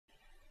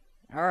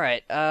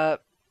Alright,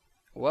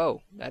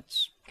 whoa,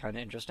 that's kind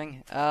of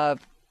interesting. Hey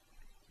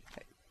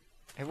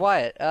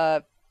Wyatt,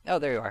 oh,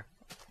 there you are.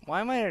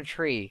 Why am I in a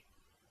tree?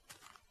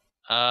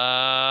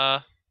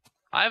 I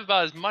have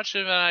about as much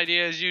of an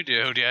idea as you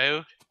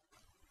do,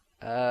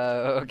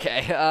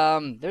 Okay,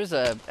 there's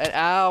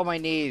ow, my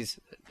knees.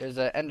 There's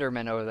a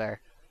Enderman over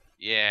there.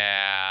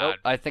 Yeah. Oh,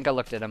 I think I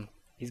looked at him.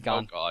 He's Oh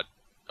gone. god.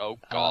 Oh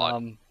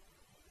god.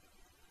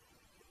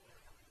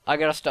 I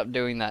gotta stop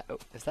doing that. Oh,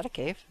 is that a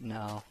cave?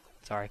 No.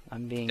 Sorry,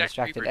 I'm being That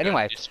distracted. creeper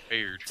Anyway,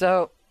 disappeared.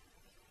 so,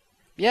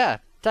 yeah,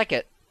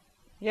 Tekkit.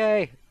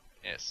 Yay.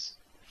 Yes.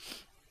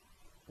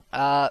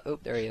 Oh,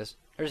 there he is.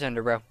 There's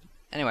Ender Bro.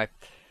 Anyway,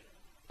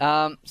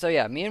 so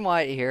yeah, me and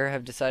Wyatt here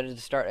have decided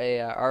to start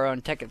our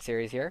own Tekkit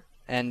series here,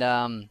 and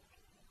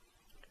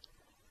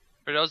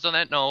For those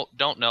that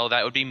don't know,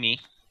 that would be me.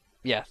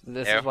 yeah,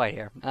 this There. is Wyatt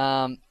here.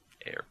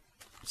 There.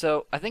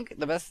 So I think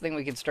the best thing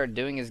we could start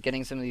doing is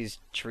getting some of these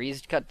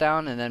trees cut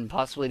down, and then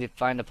possibly to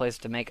find a place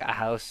to make a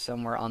house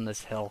somewhere on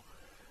this hill.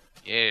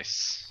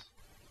 Yes.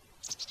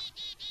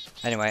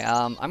 Anyway,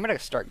 I'm gonna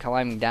start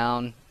climbing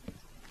down,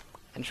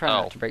 and try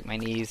Oh. not to break my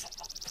knees.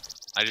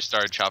 I just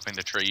started chopping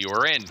the tree you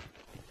were in.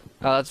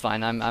 Oh, that's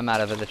fine. I'm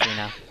out of the tree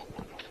now.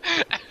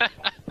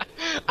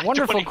 I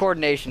Wonderful don't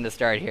coordination to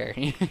start here.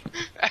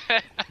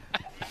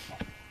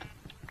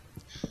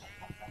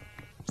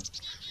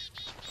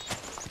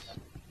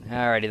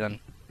 Alrighty then.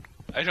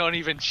 I don't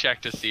even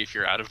check to see if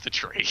you're out of the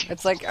tree.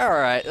 It's like,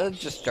 alright, let's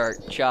just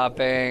start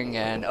chopping,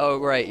 and oh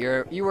right,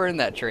 you were in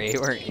that tree,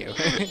 weren't you?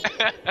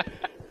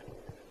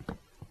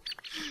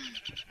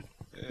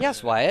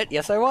 Yes, Wyatt,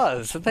 yes I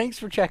was. Thanks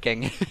for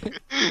checking.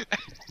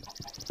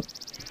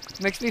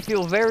 Makes me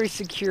feel very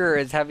secure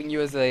as having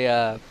you as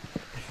a,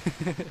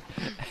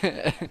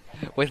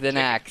 with an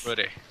axe.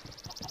 Buddy.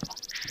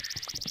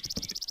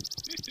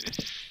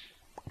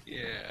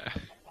 Yeah.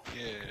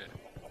 Yeah.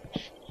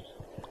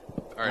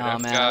 Alright, Oh,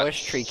 I've man, I got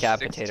wish Tree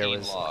Capitator 16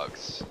 was-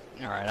 logs.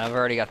 Alright, I've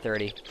already got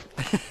 30.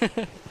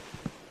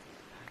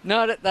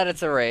 Not that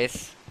it's a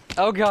race.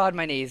 Oh god,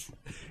 my knees.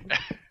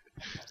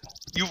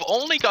 You've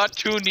only got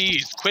 2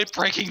 knees. Quit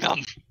breaking them.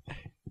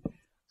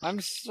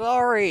 I'm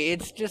sorry,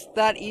 it's just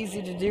that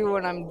easy to do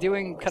when I'm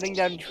cutting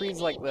down trees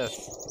like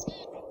this.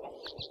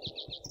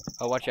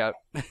 Oh, watch out.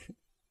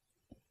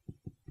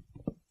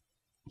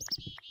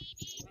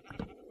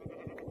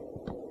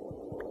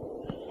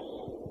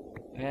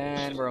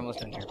 And we're almost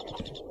done here.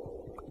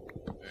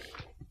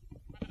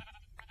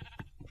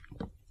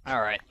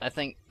 Alright, I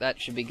think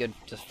that should be good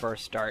just for a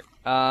start.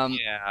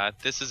 Yeah,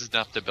 this is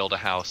enough to build a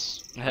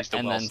house. At least a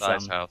And then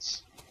well-sized some.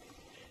 house.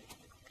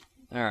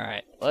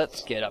 Alright,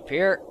 let's get up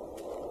here.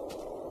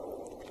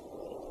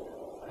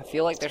 I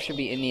feel like there should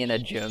be Indiana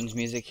Jones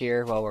music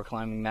here while we're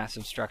climbing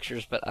massive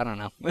structures, but I don't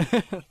know.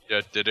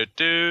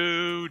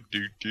 Do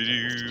do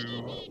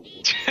do.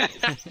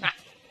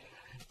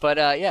 But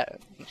yeah,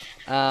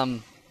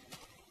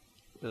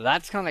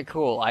 that's kind of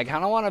cool. I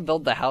kind of want to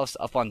build the house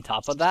up on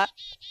top of that,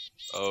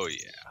 Oh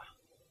yeah.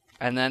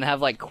 and then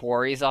have like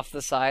quarries off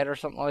the side or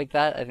something like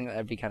that. I think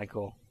that'd be kind of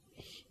cool.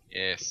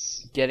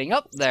 Yes. Getting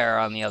up there,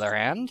 on the other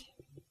hand,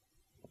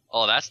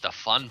 Oh, that's the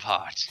fun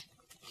part.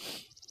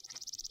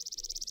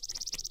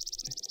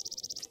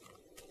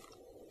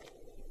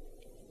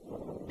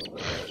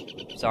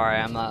 sorry,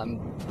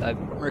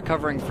 I'm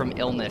recovering from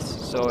illness,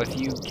 so if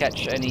you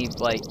catch any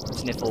like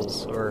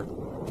sniffles or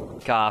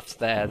coughs,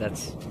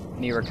 that's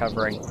me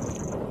recovering.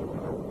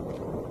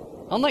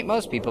 Unlike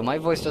most people, my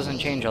voice doesn't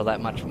change all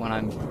that much when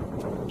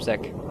I'm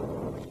sick.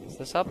 Is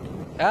this up?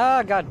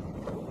 Ah, God.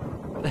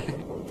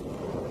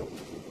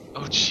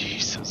 Oh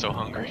jeez, I'm so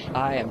hungry.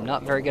 I am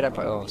not very good at.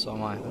 Oh, so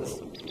am I.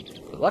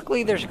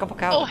 Luckily, there's a couple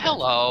cows. Oh,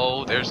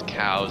 hello. There's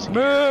cows. Moo!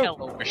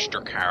 Hello,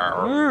 Mr.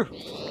 Cow. Moo!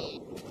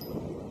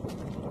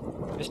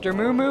 Mr.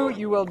 Moo Moo,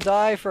 you will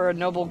die for a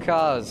noble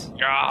cause.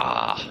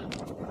 Ah,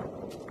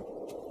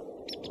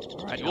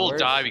 Alright, you now will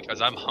where's- die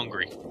because I'm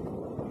hungry.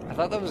 I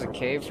thought that was a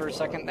cave for a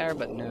second there,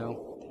 but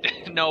no.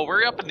 No,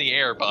 we're up in the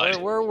air,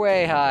 bud. We're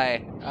way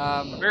high.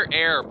 We're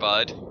air,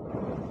 bud.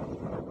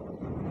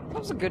 That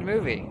was a good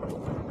movie.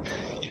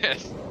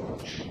 Yes.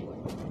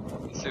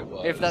 Yes, it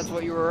was. If that's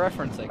what you were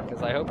referencing,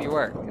 because I hope you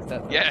were.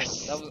 'Cause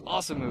Yes. that was an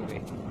awesome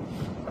movie.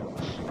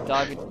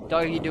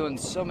 Doggy doing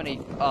so many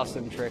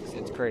awesome tricks,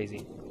 it's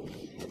crazy.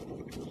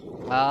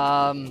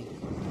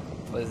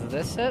 Was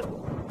this it?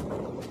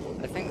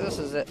 I think this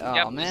is it. Oh,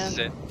 Yep, man. this is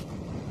it.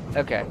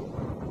 Okay.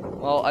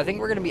 Well, I think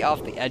we're gonna be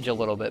off the edge a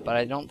little bit, but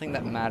I don't think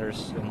that matters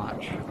so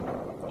much.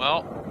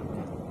 Well,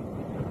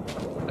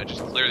 I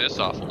just clear this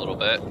off a little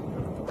bit.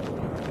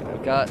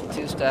 I've got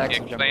 2 stacks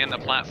of jump. Expand the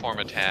platform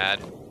a tad.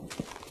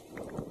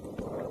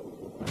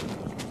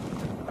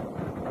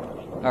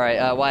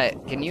 Alright,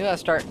 Wyatt, can you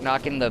start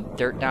knocking the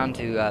dirt down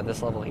to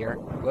this level here?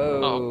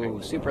 Whoa, Oh,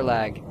 okay. super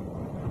lag.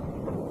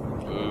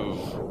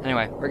 Ooh.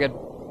 Anyway, we're good.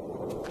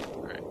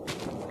 Alright.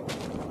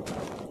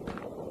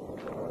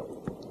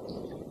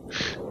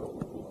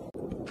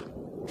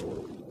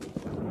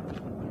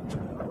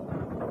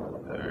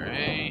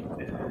 Alright,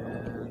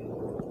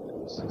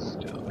 and this is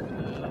still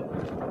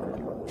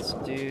good. Let's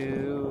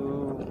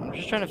do... I'm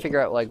just trying to figure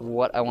out, like,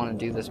 what I want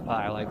to do this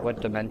by, like,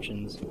 what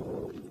dimensions.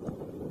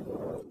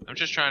 I'm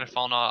just trying to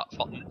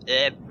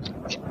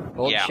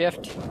hold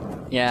shift?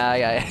 Yeah,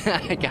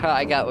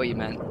 I got what you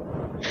meant.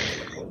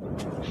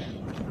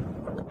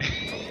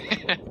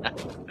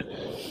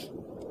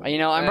 You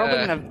know, I'm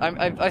probably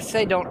gonna... I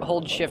say don't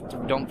hold shift,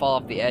 don't fall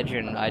off the edge,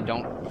 and I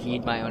don't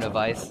heed my own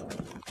advice.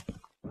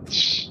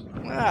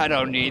 I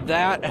don't need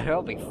that.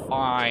 I'll be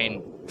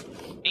fine.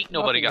 Ain't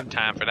nobody got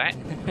time for that.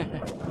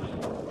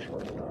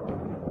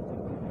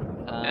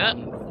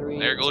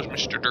 There goes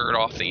Mr. Dirt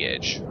off the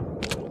edge.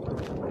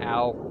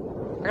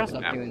 Ow. I gotta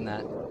stop doing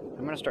that.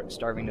 I'm gonna start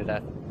starving to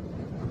death.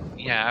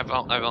 Yeah, I've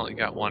only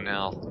got one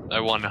now.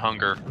 One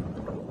hunger.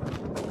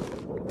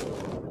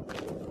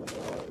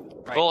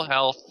 Right. Full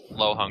health,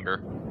 low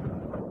hunger.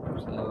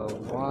 So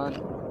 1,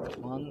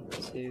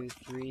 2,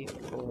 3,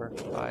 4,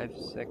 5,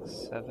 6,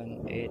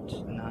 7, 8,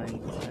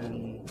 9,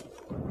 10.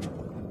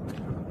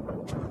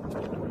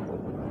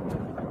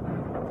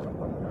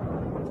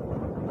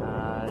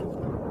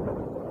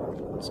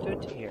 Let's do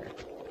it to here.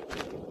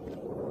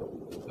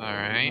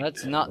 Alright.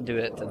 Let's not do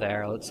it to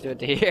there. Let's do it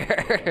to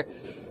here.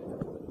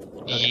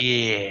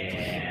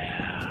 Yeah.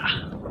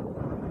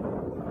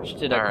 Just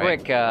did a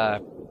quick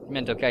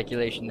mental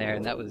calculation there,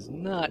 and that was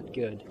not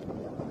good.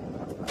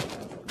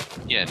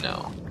 Yeah,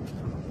 no.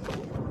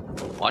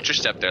 Watch your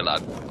step there,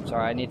 lad.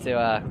 Sorry, I need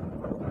to,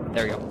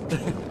 there we go.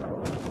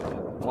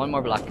 One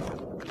more block.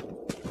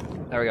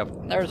 There we go.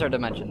 There's our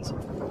dimensions.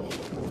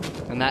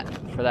 And that,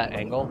 for that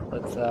angle,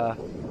 let's,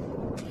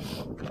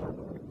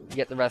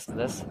 get the rest of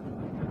this.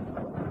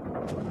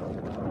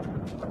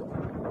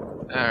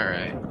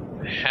 Alright.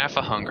 Half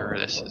a hunger.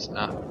 This is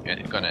not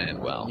gonna end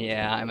well.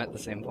 Yeah, I'm at the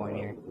same point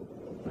here.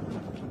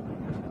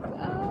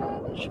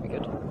 That should be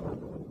good.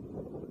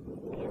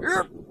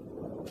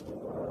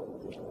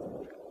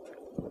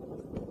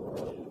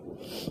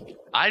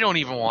 I don't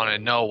even want to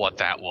know what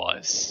that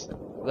was.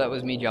 That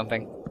was me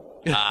jumping.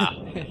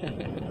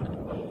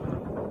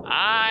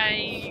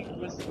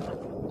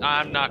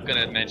 I'm not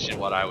gonna mention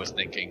what I was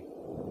thinking.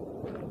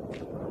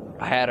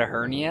 I had a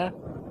hernia?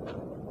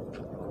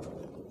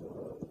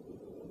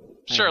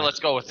 Sure, let's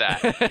go with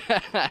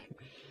that.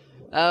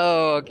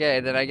 Oh,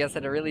 okay, then I guess I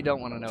really don't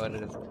want to know what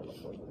it is.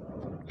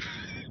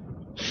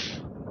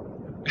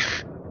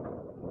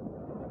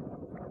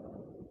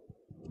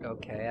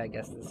 Okay, I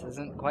guess this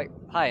isn't quite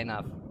high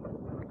enough.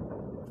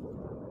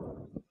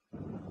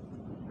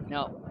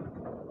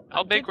 No.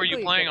 How big were you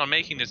planning on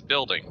making this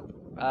building?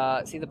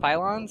 See the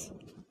pylons?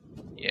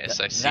 Yes,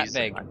 I see. That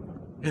big.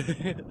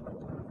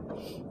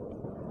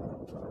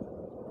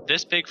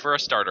 This big for a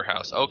starter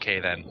house. Okay,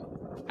 then.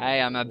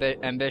 Hey, I'm a bit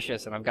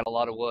ambitious, and I've got a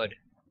lot of wood.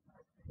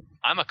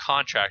 I'm a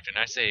contractor, and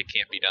I say it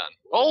can't be done.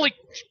 Holy...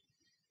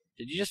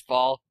 Did you just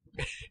fall?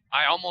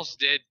 I almost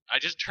did. I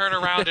just turned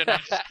around, and I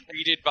was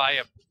greeted by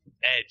a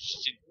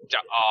edge.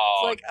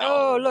 Oh, it's like, no.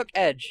 Oh, look,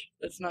 edge.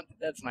 That's not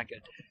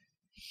good.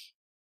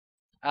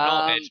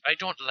 No, Edge, I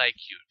don't like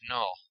you.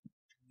 No.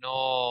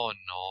 No.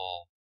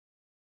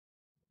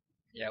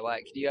 Yeah, what?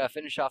 Could you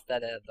finish off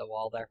that the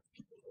wall there?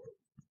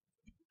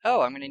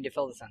 Oh, I'm gonna need to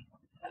fill this in.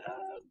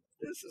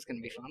 This is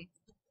gonna be fun.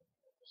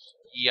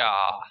 Yeah.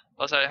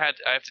 Plus, I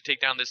have to take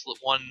down this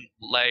one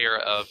layer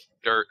of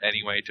dirt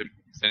anyway to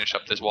finish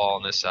up this wall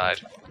on this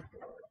side.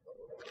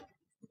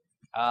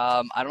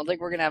 I don't think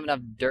we're gonna have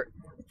enough dirt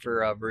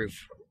for a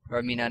roof. Or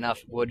I mean,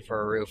 enough wood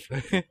for a roof.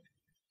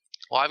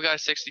 Well, I've got a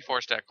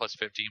 64 stack plus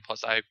 15.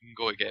 Plus, I can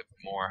go get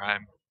more.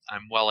 I'm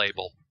well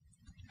able.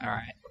 All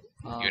right.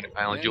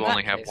 I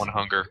only have one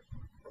hunger.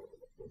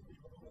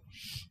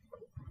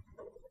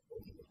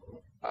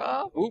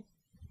 Oop.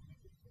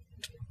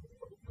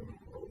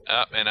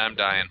 And I'm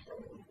dying.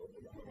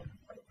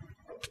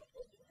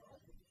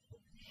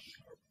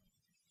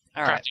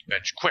 All right. Crafting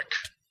bench, quick.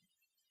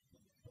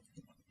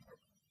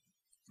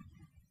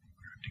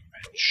 Crafting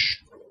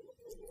bench.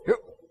 Yep.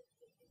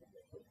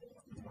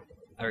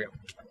 There we go.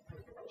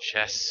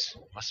 Chess.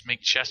 Must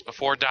make chess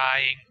before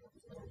dying.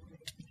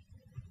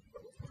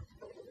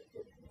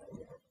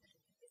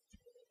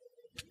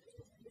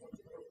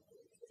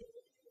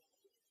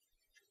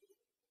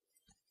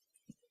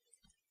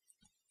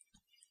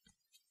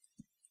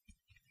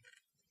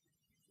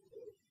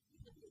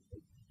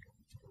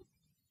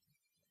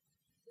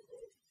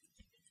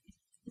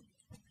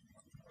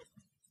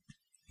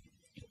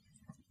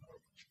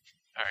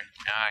 Alright,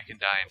 now I can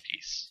die in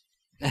peace.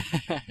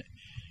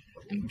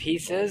 In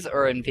pieces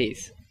or in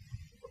peace?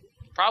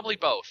 Probably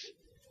both.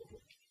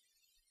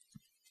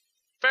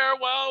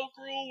 Farewell,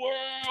 cruel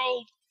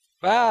world!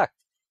 Ah!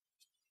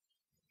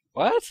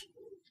 What?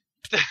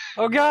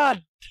 Oh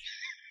god!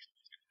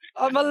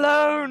 I'm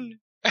alone!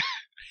 And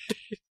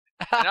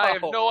I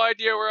have no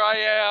idea where I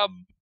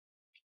am!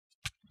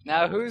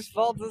 Now whose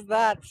fault is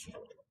that?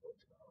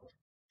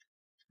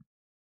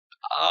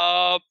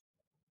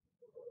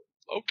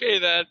 Okay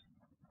then.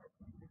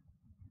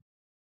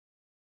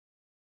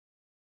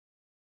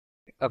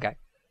 Okay.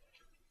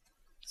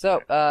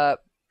 So,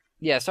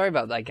 yeah, sorry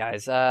about that,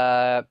 guys.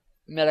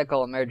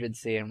 Medical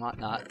emergency and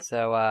whatnot.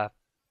 So,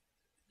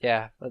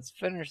 Yeah, let's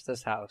finish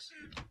this house.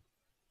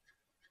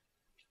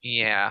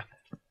 Yeah.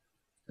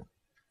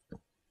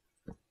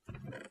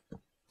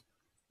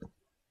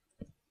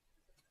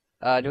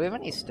 Do we have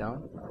any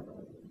stone?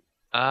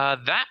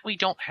 That we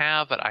don't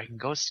have, but I can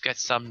go get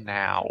some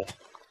now.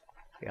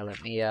 Here,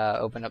 let me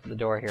open up the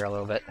door here a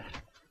little bit.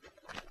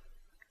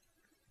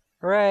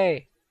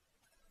 Hooray!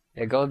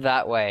 Yeah, go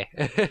that way.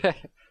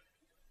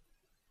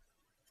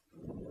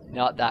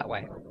 Not that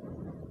way.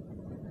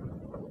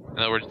 In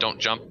other words, don't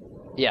jump.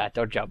 Yeah,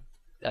 don't jump.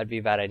 That'd be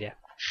a bad idea.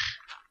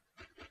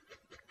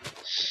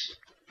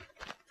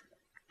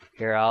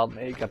 Here, I'll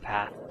make a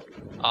path.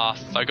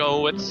 Off I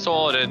go with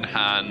sword in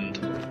hand.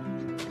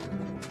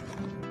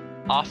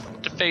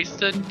 Off to face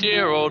the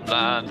dear old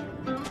land.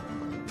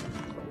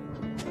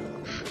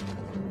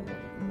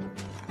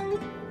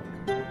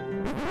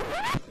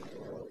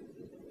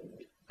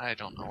 I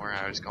don't know where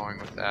I was going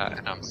with that,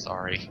 and I'm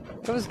sorry.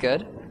 It was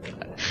good.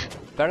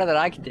 Better than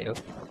I could do.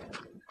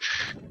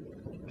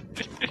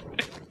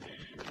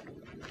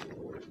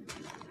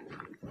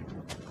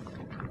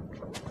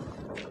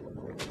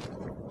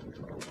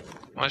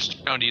 How much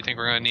stone do you think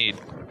we're gonna need?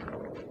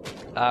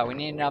 We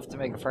need enough to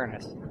make a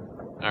furnace.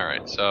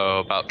 Alright, so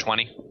about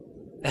 20?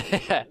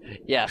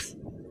 Yes.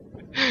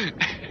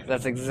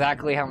 That's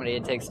exactly how many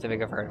it takes to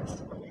make a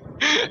furnace.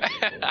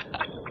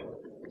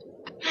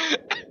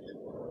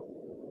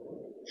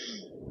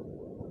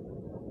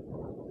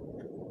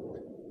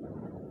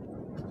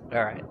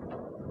 Alright.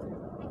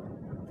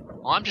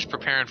 Well, I'm just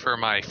preparing for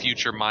my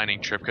future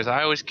mining trip, because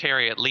I always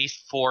carry at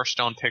least 4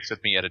 stone picks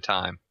with me at a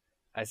time.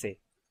 I see.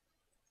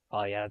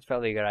 Oh yeah, that's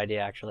probably a good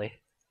idea, actually.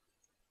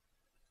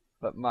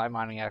 But my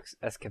mining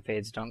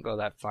escapades don't go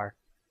that far.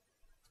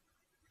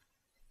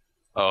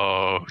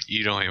 Oh,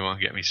 you don't even want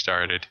to get me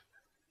started.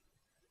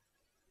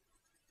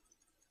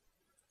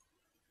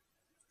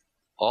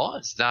 Oh,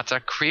 is that a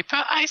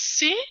creeper I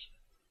see?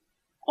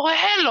 Oh,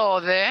 hello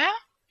there.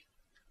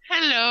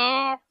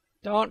 Hello.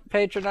 Don't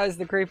patronize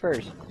the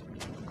creepers.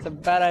 It's a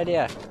bad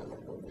idea.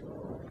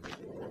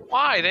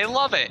 Why? They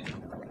love it.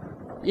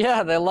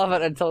 Yeah, they love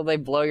it until they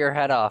blow your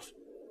head off.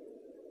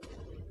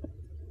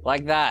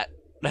 Like that.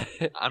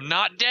 I'm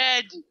not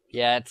dead.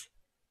 Yet.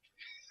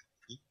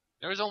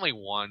 There was only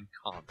one.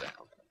 Calm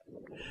down.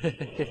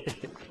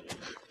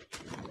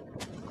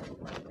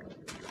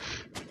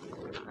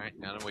 Alright,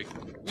 now that we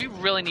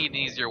really need an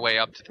easier way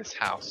up to this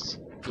house.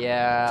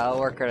 Yeah, I'll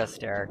work out a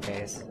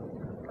staircase.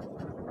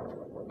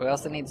 We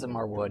also need some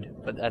more wood,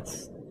 but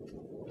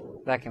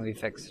that can be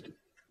fixed.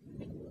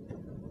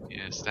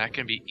 Yes, that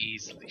can be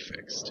easily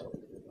fixed.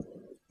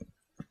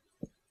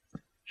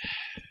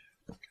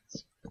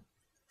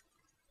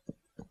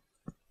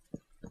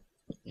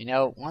 You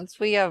know, once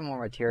we have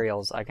more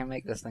materials, I can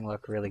make this thing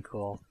look really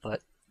cool, but...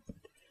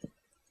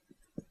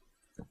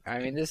 I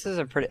mean, this is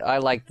a pretty... I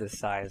like this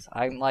size.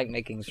 I like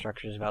making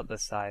structures about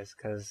this size,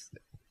 because...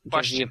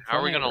 Question, how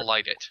are we going to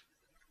light it?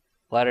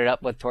 Light it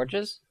up with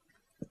torches?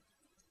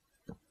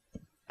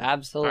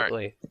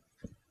 Absolutely. Right.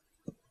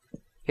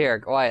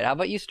 Here, Wyatt, how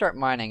about you start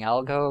mining?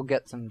 I'll go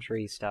get some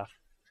tree stuff.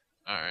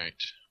 Alright.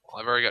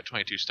 Well, I've already got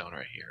 22 stone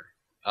right here.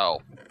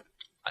 Oh.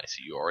 I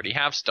see you already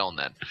have stone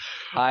then.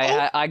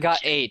 I got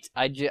 8.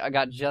 I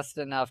got just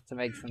enough to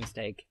make some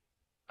steak.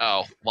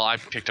 Oh, well I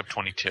picked up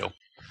 22.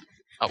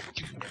 Oh,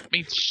 you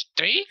made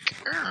steak?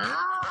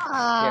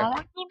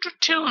 Why don't you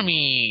tell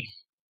me?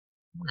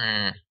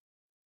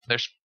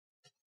 There's...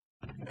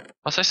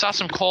 Plus I saw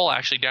some coal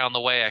actually down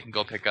the way I can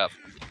go pick up.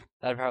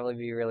 That'd probably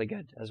be really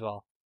good as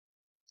well.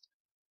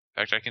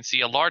 In fact, I can see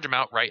a large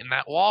amount right in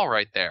that wall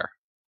right there.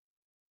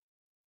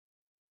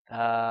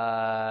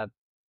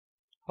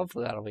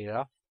 Hopefully that'll be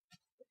enough.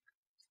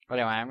 But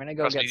anyway, I'm gonna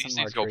go get some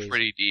more trees. These go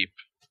pretty deep.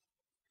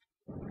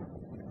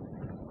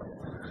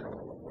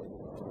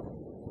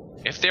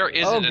 If there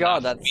isn't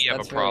enough, we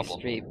have a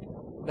problem. Very steep.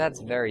 That's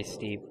very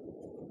steep.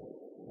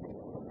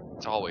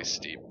 It's always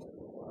steep.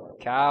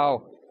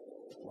 Cow.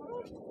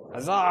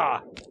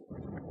 Huzzah!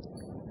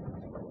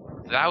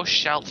 Thou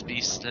shalt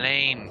be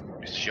slain,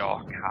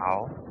 Monsieur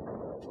Cow.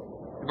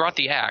 You brought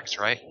the axe,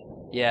 right?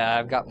 Yeah,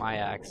 I've got my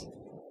axe.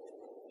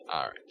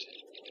 Alright.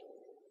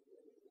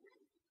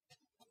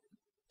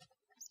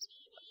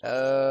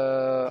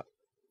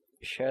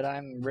 Should I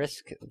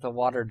risk the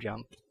water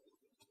jump?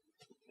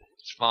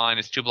 It's fine,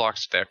 it's 2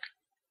 blocks thick.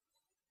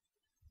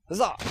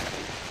 Huzzah!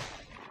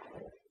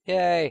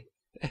 Yay!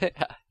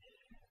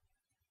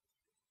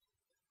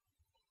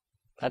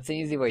 That's an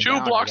easy way down,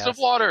 2 blocks of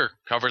water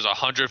covers a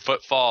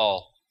 100-foot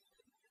fall.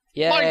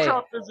 Yay!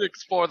 Minecraft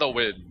physics for the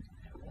win.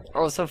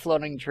 Also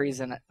floating trees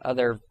and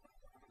other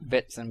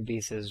bits and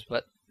pieces,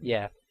 but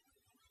yeah.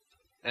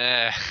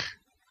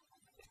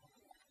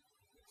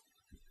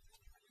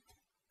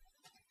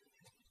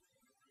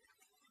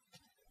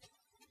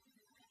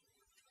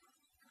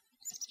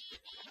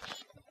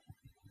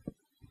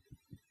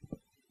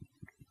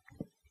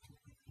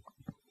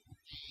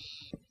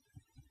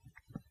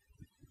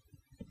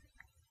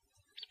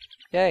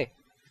 Yay.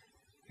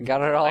 We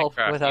got it all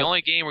Minecraft, without... the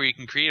only game where you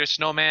can create a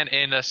snowman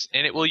and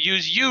it will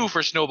use you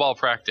for snowball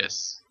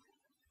practice.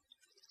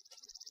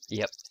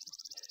 Yep.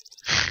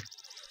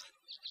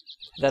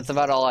 That's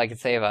about all I can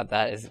say about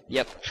that. Is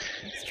yep,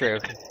 it's true.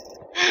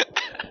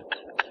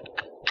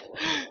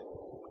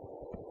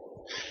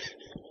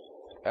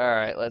 All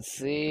right, let's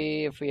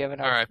see if we have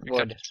enough All right, pick up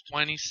wood.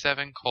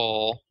 27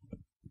 coal.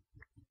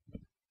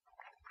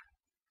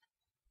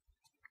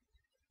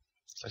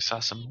 So I saw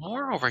some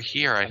more over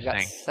here. I've got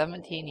think.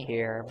 17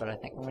 here, but I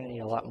think I'm gonna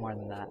need a lot more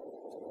than that.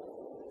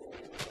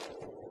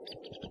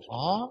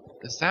 Oh,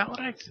 is that what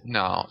I?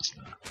 No, it's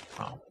not.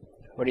 Oh.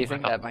 What do you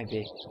think that might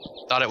be?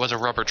 Thought it was a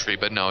rubber tree,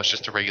 but no, it's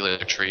just a regular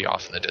tree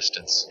off in the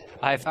distance.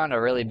 I found a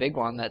really big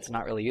one that's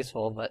not really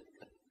useful, but...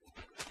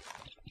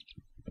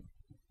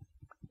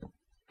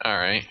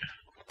 Alright.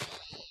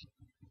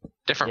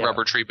 Different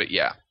rubber tree, but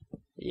yeah.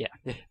 Yeah.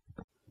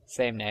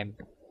 Same name.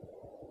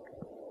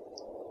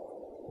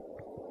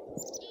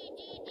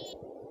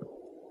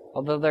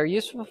 Although they're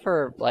useful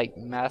for, like,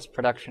 mass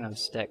production of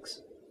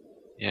sticks.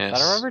 Yes. Is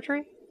that a rubber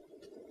tree?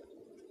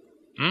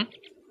 Hmm?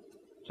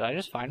 Did I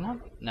just find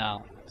one?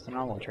 No, it's a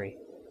normal tree.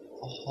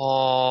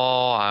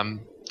 Oh,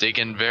 I'm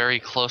digging very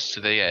close to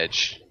the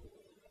edge.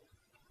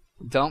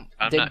 Don't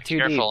I'm dig not too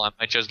careful, deep.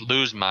 I might just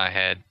lose my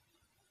head.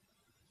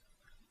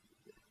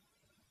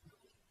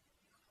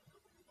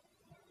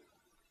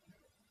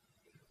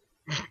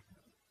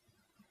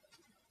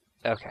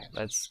 Okay,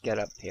 let's get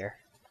up here.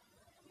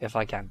 If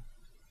I can.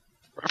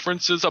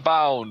 References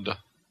abound.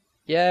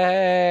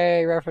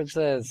 Yay!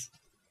 References!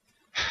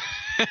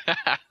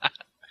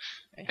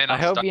 And I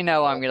hope you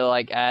know I'm gonna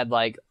like add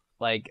like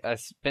a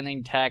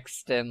spinning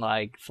text and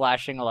like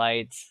flashing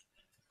lights.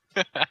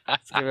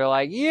 It's gonna be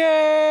like,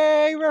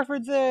 yay,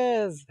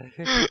 references!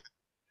 And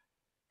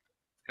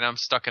I'm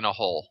stuck in a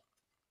hole.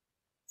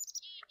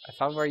 I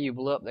found where you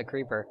blew up the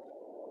creeper.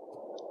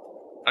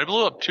 I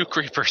blew up 2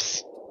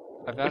 creepers.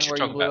 I found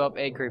where you blew up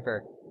a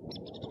creeper.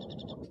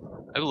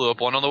 I blew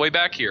up one on the way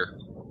back here.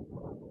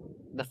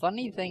 The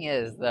funny thing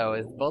is, though,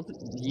 is both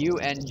you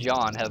and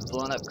John have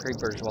blown up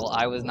creepers while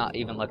I was not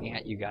even looking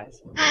at you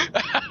guys.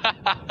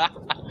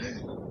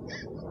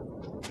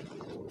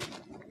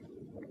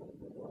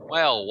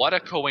 Well, what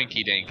a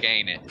coinky dink,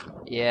 ain't it?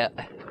 Yeah.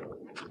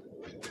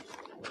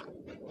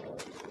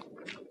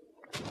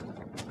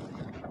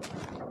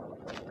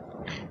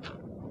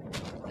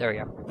 There we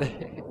go.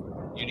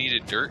 You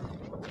needed dirt?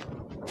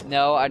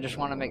 No, I just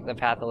want to make the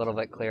path a little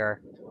bit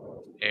clearer.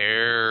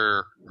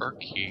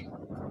 Key.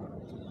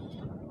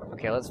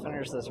 Okay, let's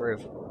finish this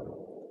roof.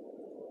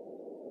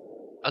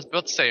 I was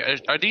about to say,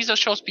 are these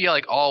supposed to be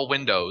like all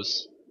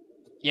windows?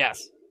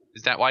 Yes.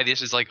 Is that why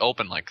this is like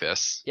open like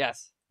this?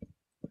 Yes.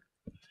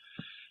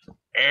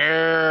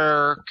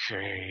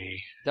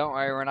 Okay. Don't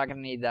worry, we're not going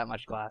to need that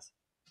much glass.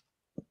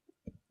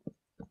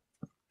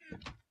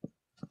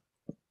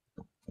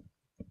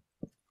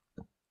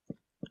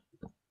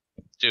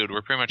 Dude,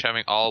 we're pretty much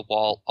having all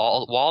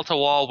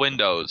wall-to-wall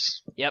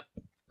windows. Yep.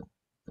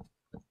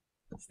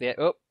 It's the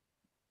oh.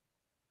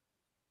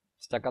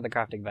 Stuck on the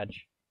crafting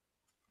bench.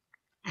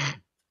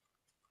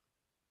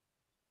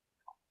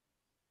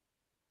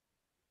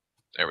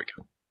 There we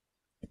go.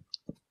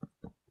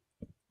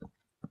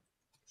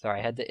 Sorry,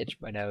 I had to itch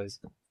my nose.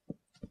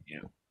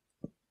 Yeah.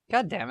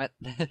 God damn it.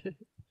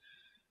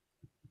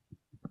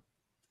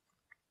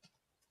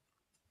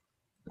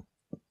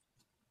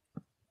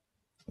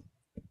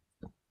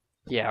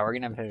 Yeah, we're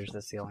gonna finish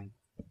the ceiling.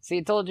 See,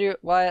 I told you,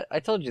 Wyatt, I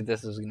told you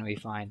this was gonna be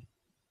fine.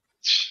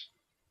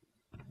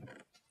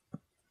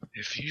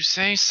 If you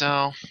say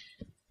so.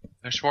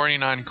 There's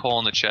 49 coal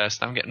in the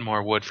chest. I'm getting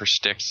more wood for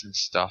sticks and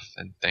stuff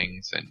and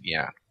things, and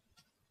yeah.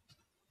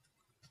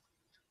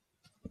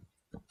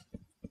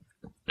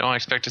 Don't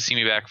expect to see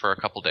me back for a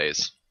couple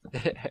days.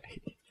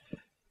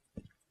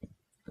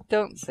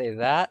 Don't say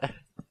that.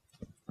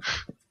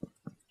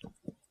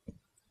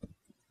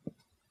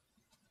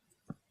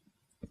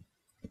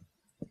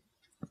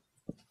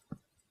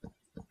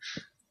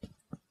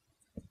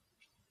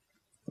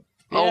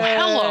 Oh,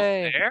 hello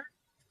Yay! there!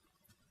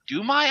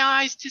 Do my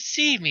eyes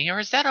deceive me, or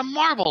is that a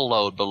marble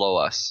load below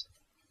us?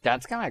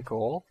 That's kind of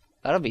cool.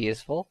 That'll be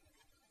useful.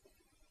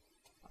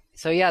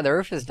 So yeah, the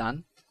roof is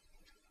done.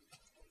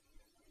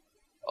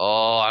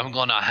 Oh, I'm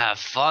gonna have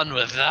fun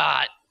with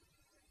that!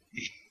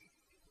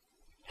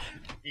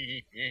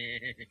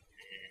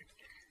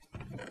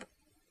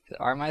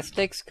 Are my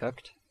steaks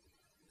cooked?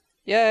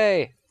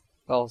 Yay!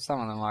 Well, some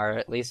of them are,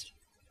 at least.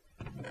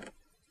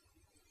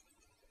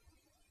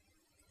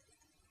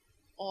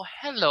 Oh,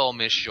 hello,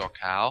 Miss Your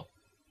Cow.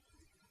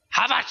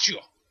 How about you?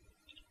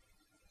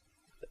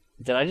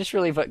 Did I just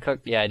really put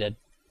cooked? Yeah, I did.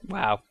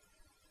 Wow.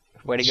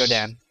 Way to go,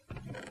 Dan.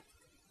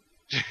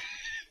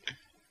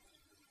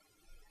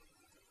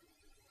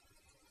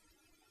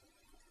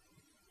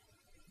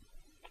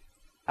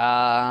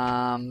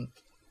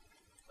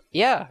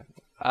 Yeah.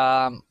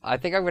 I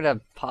think I'm gonna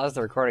pause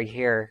the recording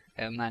here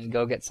and then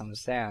go get some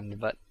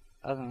sand, but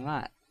other than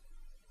that.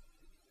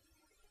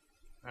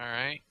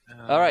 Alright.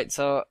 Alright,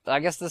 so I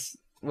guess this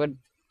would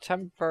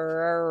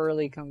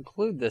temporarily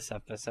conclude this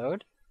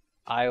episode.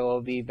 I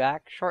will be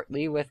back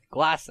shortly with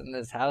glass in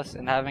this house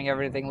and having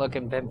everything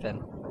looking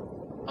pimpin'.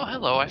 Oh,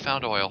 hello, I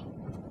found oil.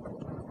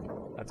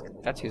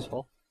 That's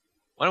useful.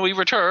 When we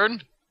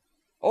return,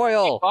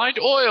 Oil! find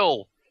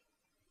oil.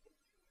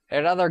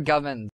 And other gummins.